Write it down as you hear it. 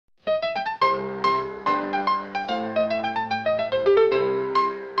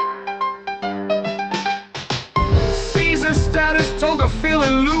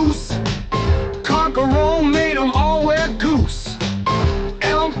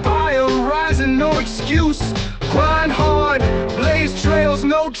excuse. Grind hard, blaze trails,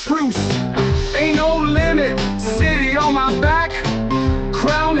 no truce. Ain't no limit, city on my back.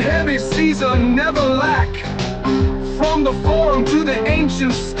 Crown heavy, Caesar never lack. From the forum to the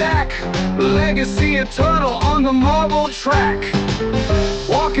ancient stack, legacy eternal on the marble track.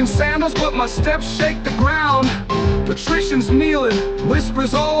 Walking sandals but my steps shake the ground. Patricians kneeling,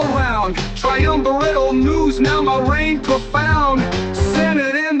 whispers all around. Triumviral news, now my reign profound.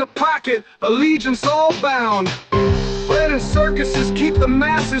 Senate in the pocket, allegiance all bound. Bread and circuses keep the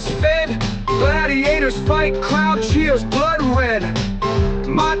masses fed. Gladiators fight, crowd cheers, blood red.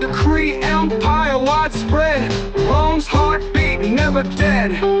 My decree, empire widespread. Rome's heartbeat, never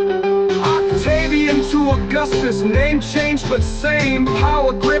dead. Octavian to Augustus, name changed but same.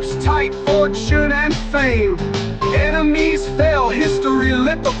 Power grips tight, fortune and fame. Enemies fell, history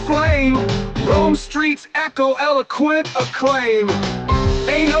lit the flame. Rome streets echo eloquent acclaim.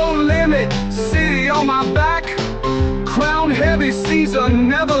 Ain't no limit, city on my back. Crown heavy, Caesar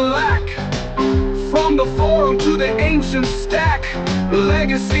never lack. From the forum to the ancient stack,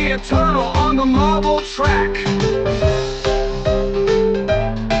 legacy eternal on the marble track.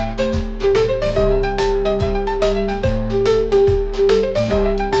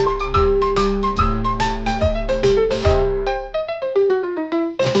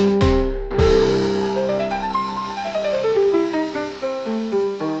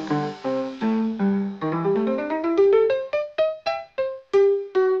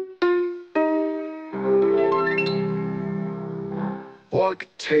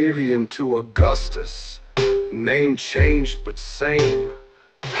 Octavian to Augustus, name changed but same.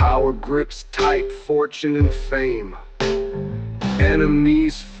 Power grips tight, fortune and fame.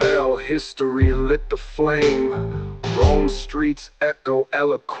 Enemies fell, history lit the flame. Rome streets echo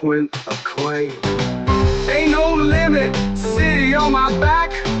eloquent acclaim. Ain't no limit, city on my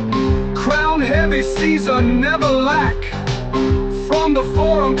back. Crown heavy, Caesar never lack. From the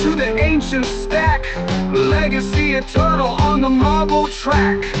forum to the ancient stack, legacy eternal on the marble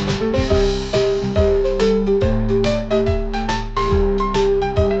track.